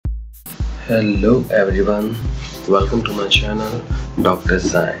Hello everyone, welcome to my channel Dr.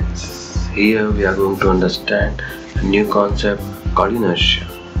 Science. Here we are going to understand a new concept called inertia.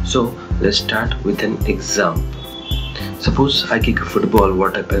 So let's start with an example. Suppose I kick a football,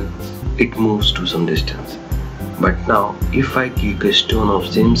 what happens? It moves to some distance. But now if I kick a stone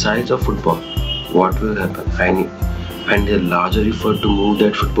of same size of football, what will happen? I need a larger effort to move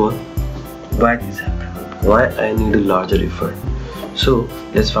that football. Why this happen? Why I need a larger effort? So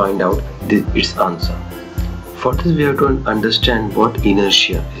let's find out its answer. For this we have to understand what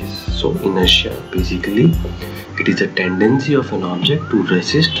inertia is. So inertia basically it is a tendency of an object to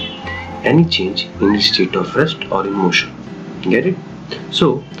resist any change in its state of rest or in motion. Get it?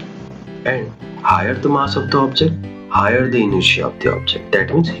 So and higher the mass of the object, higher the inertia of the object.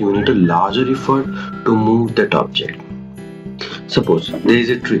 That means you need a larger effort to move that object. Suppose there is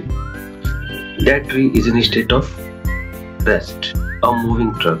a tree. That tree is in a state of rest. A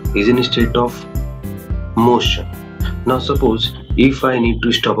moving truck is in a state of motion. Now suppose if I need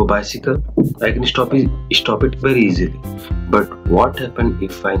to stop a bicycle, I can stop it very easily. But what happens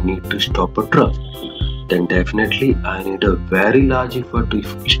if I need to stop a truck? Then definitely I need a very large effort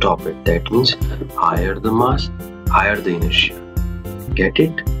to stop it. That means higher the mass, higher the inertia. Get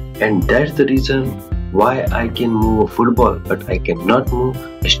it? And that's the reason why I can move a football but I cannot move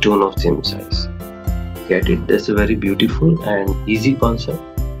a stone of same size. Get it? That's a very beautiful and easy concept.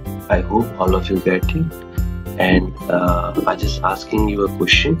 I hope all of you get it. And I just asking you a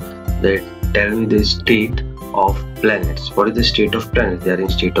question that tell me the state of planets. What is the state of planets? They are in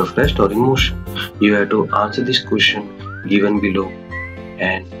state of rest or in motion. You have to answer this question given below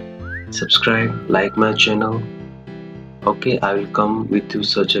and subscribe, like my channel. Okay, I will come with you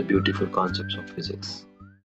such a beautiful concepts of physics.